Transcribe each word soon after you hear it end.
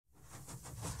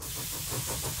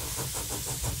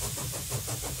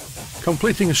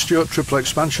Completing a Stuart triple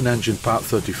expansion engine part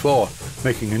 34,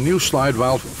 making a new slide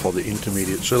valve for the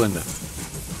intermediate cylinder.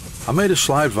 I made a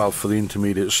slide valve for the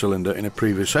intermediate cylinder in a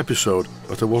previous episode,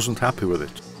 but I wasn't happy with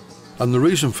it. And the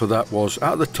reason for that was,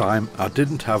 at the time, I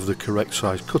didn't have the correct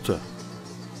size cutter.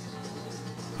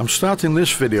 I'm starting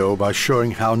this video by showing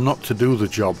how not to do the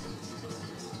job.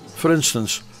 For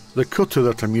instance, the cutter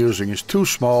that I'm using is too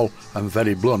small and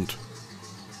very blunt,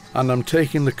 and I'm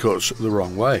taking the cuts the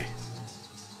wrong way.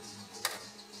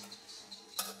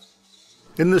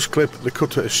 In this clip the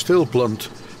cutter is still blunt,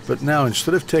 but now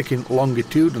instead of taking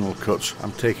longitudinal cuts,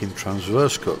 I'm taking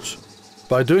transverse cuts.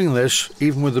 By doing this,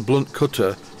 even with the blunt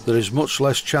cutter, there is much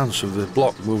less chance of the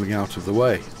block moving out of the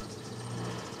way.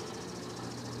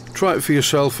 Try it for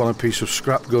yourself on a piece of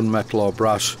scrap gunmetal or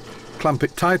brass, clamp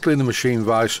it tightly in the machine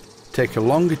vise, take a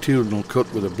longitudinal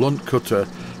cut with a blunt cutter,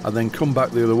 and then come back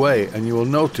the other way, and you will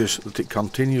notice that it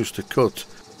continues to cut,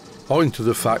 owing to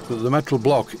the fact that the metal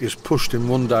block is pushed in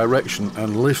one direction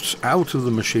and lifts out of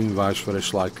the machine vise very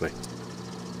slightly.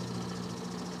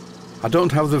 I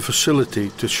don't have the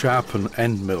facility to sharpen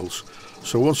end mills,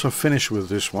 so once I've finished with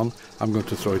this one, I'm going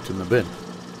to throw it in the bin.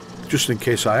 Just in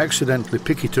case I accidentally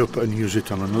pick it up and use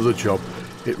it on another job,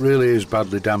 it really is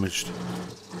badly damaged.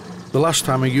 The last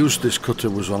time I used this cutter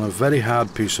was on a very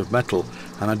hard piece of metal,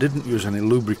 and I didn't use any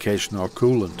lubrication or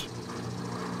coolant.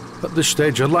 At this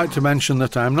stage I'd like to mention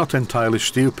that I am not entirely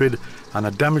stupid, and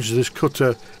I damaged this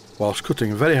cutter whilst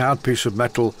cutting a very hard piece of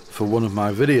metal for one of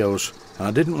my videos, and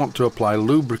I didn't want to apply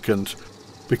lubricant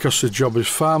because the job is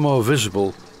far more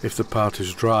visible if the part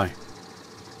is dry.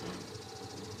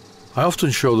 I often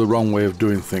show the wrong way of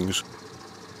doing things.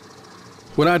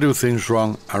 When I do things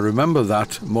wrong, I remember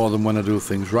that more than when I do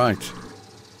things right.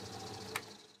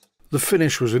 The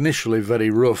finish was initially very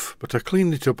rough, but I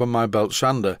cleaned it up on my belt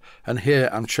sander, and here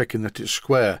I'm checking that it's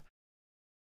square.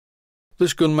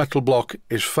 This gunmetal block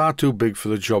is far too big for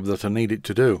the job that I need it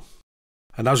to do.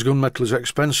 And as gunmetal is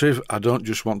expensive, I don't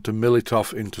just want to mill it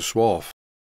off into swarf.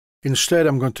 Instead,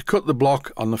 I'm going to cut the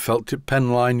block on the felt tip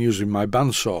pen line using my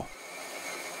bandsaw.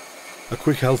 A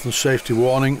quick health and safety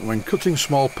warning: when cutting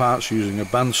small parts using a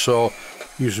bandsaw,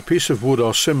 use a piece of wood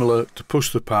or similar to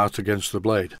push the part against the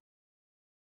blade.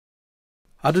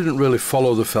 I didn't really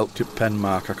follow the felt tip pen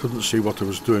mark, I couldn't see what I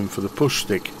was doing for the push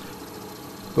stick,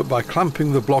 but by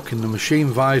clamping the block in the machine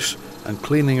vise and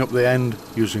cleaning up the end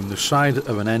using the side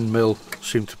of an end mill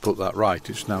seemed to put that right.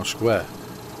 It's now square.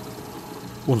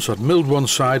 Once I'd milled one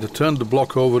side, I turned the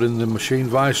block over in the machine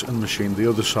vise and machined the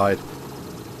other side.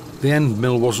 The end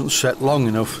mill wasn't set long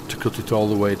enough to cut it all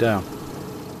the way down,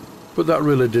 but that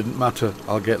really didn't matter,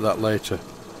 I'll get that later.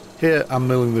 Here I'm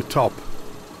milling the top,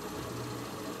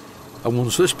 and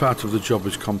once this part of the job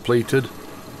is completed,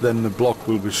 then the block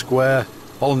will be square.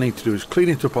 All I need to do is clean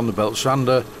it up on the belt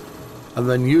sander, and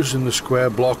then using the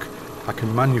square block I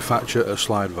can manufacture a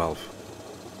slide valve.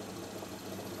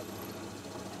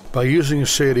 By using a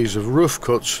series of rough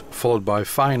cuts followed by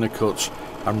finer cuts,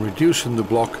 I'm reducing the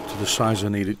block to the size I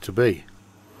need it to be.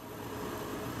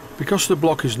 Because the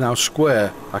block is now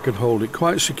square, I can hold it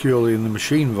quite securely in the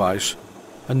machine vise,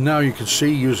 and now you can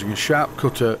see, using a sharp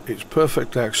cutter, it's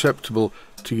perfectly acceptable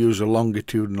to use a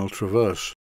longitudinal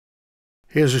traverse.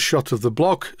 Here's a shot of the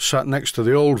block sat next to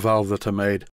the old valve that I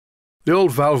made. The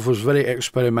old valve was very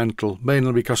experimental,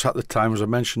 mainly because at the time, as I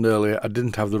mentioned earlier, I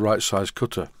didn't have the right size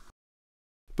cutter.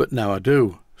 But now I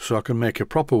do, so I can make a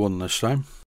proper one this time.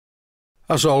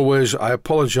 As always, I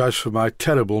apologise for my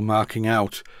terrible marking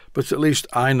out, but at least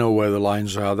I know where the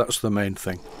lines are, that's the main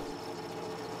thing.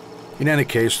 In any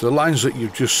case, the lines that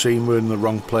you've just seen were in the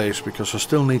wrong place because I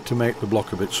still need to make the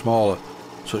block a bit smaller,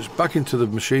 so it's back into the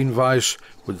machine vise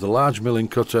with the large milling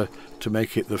cutter to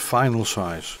make it the final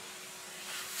size.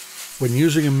 When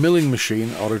using a milling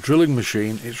machine or a drilling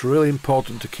machine, it's really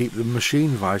important to keep the machine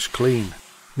vise clean.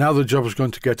 Now the job is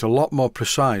going to get a lot more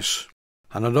precise,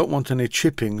 and I don't want any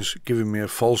chippings giving me a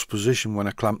false position when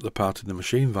I clamp the part in the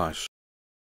machine vise.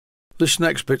 This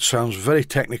next bit sounds very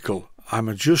technical. I'm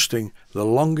adjusting the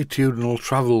longitudinal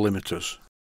travel limiters,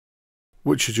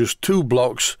 which are just two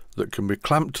blocks that can be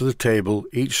clamped to the table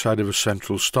each side of a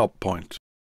central stop point.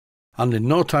 And in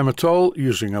no time at all,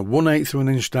 using a 1/8 of an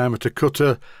inch diameter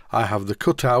cutter, I have the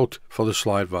cutout for the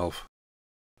slide valve.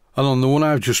 And on the one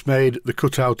I've just made, the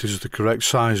cutout is the correct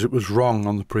size, it was wrong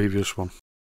on the previous one.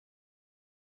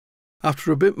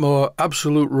 After a bit more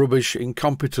absolute rubbish,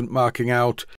 incompetent marking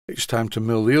out, it's time to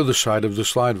mill the other side of the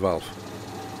slide valve.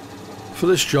 For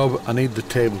this job I need the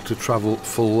table to travel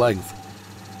full length,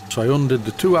 so I undid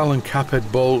the two Allen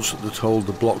cap-head bolts that hold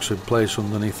the blocks in place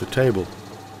underneath the table.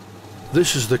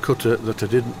 This is the cutter that I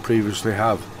didn't previously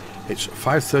have. It's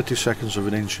 5/32 of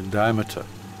an inch in diameter.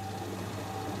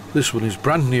 This one is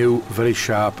brand new, very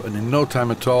sharp, and in no time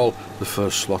at all the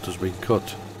first slot has been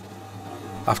cut.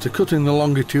 After cutting the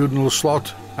longitudinal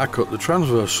slot, I cut the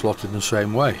transverse slot in the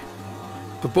same way.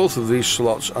 For both of these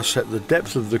slots I set the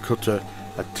depth of the cutter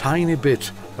a tiny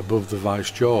bit above the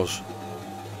vice jaws.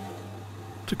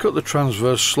 To cut the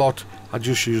transverse slot I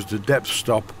just used a depth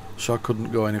stop so I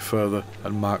couldn't go any further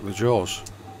and mark the jaws.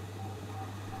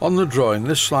 On the drawing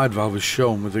this slide valve is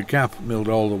shown with a gap milled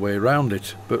all the way around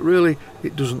it, but really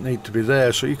it doesn't need to be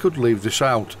there, so you could leave this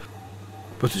out.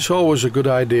 But it's always a good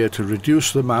idea to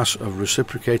reduce the mass of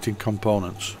reciprocating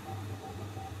components.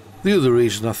 The other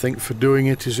reason I think for doing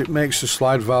it is it makes the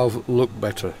slide valve look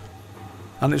better.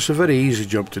 And it's a very easy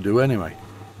job to do anyway.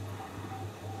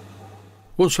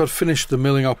 Once I'd finished the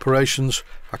milling operations,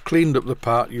 I cleaned up the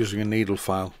part using a needle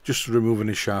file, just to remove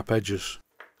any sharp edges.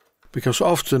 Because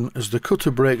often as the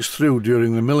cutter breaks through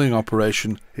during the milling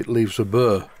operation, it leaves a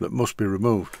burr that must be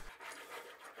removed.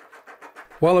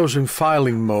 While I was in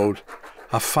filing mode,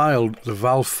 I filed the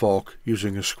valve fork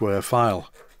using a square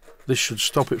file. This should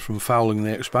stop it from fouling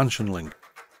the expansion link.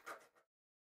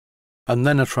 And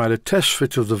then I tried a test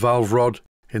fit of the valve rod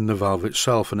in the valve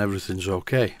itself and everything's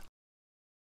okay.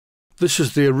 This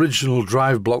is the original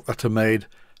drive block that I made.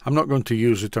 I'm not going to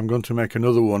use it, I'm going to make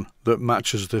another one that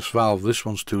matches this valve. This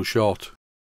one's too short.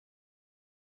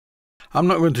 I'm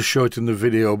not going to show it in the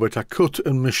video, but I cut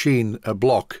and machined a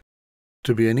block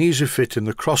to be an easy fit in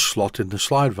the cross slot in the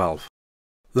slide valve.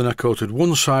 Then I coated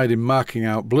one side in marking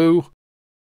out blue,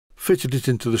 fitted it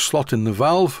into the slot in the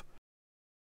valve,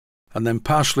 and then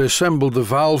partially assembled the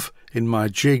valve in my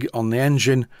jig on the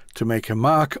engine to make a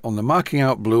mark on the marking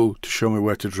out blue to show me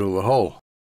where to drill the hole.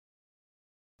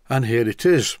 And here it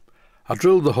is. I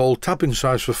drilled the hole tapping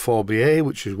size for 4BA,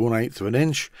 which is 1/8 of an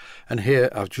inch, and here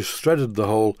I've just threaded the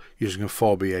hole using a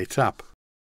 4BA tap.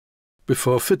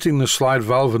 Before fitting the slide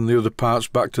valve and the other parts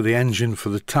back to the engine for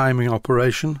the timing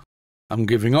operation, I'm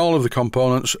giving all of the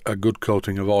components a good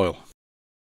coating of oil.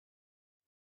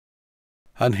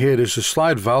 And here is the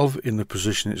slide valve in the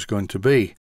position it's going to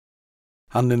be.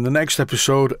 And in the next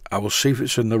episode I will see if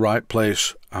it's in the right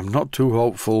place. I'm not too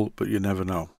hopeful, but you never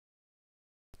know.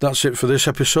 That's it for this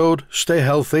episode. Stay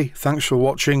healthy, thanks for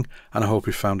watching, and I hope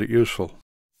you found it useful.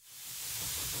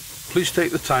 Please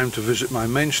take the time to visit my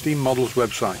Mainsteam Models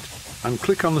website and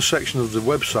click on the section of the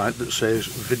website that says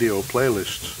Video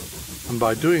Playlists. And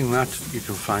by doing that you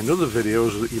can find other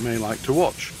videos that you may like to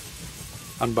watch.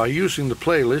 And by using the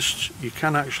playlists you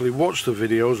can actually watch the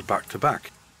videos back to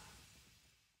back.